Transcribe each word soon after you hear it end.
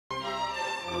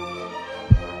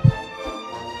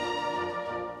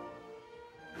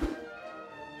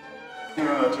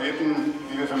deren Athleten,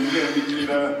 liebe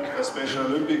Familienmitglieder der Special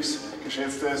Olympics,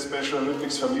 geschätzte Special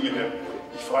Olympics Familie.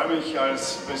 Ich freue mich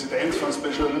als Präsident von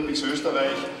Special Olympics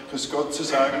Österreich, Grüß Gott zu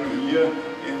sagen, hier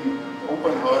im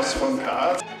Opernhaus von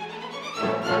Graz.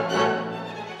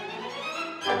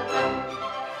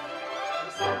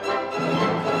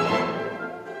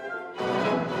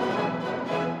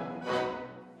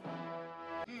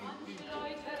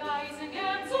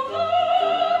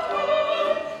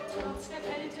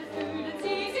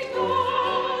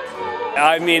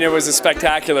 I mean, it was a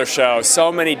spectacular show.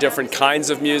 So many different kinds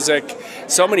of music,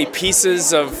 so many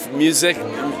pieces of music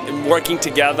working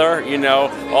together, you know,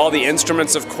 all the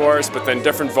instruments of course, but then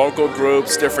different vocal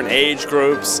groups, different age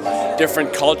groups,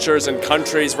 different cultures and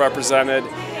countries represented.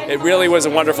 It really was a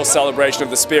wonderful celebration of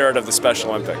the spirit of the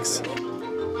Special Olympics.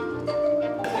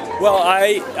 Well,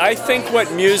 I think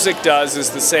what music does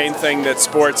is the same thing that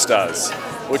sports does,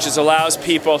 which is allows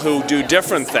people who do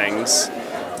different things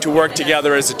to work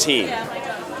together as a team.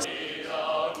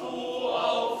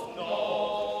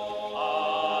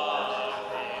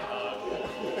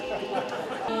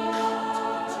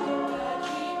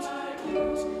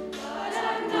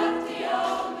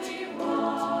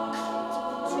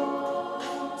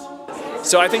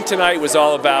 So I think tonight was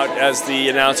all about, as the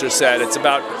announcer said, it's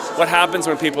about what happens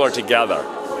when people are together.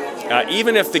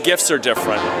 Even if the gifts are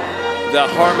different, the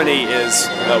harmony is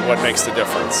what makes the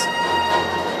difference.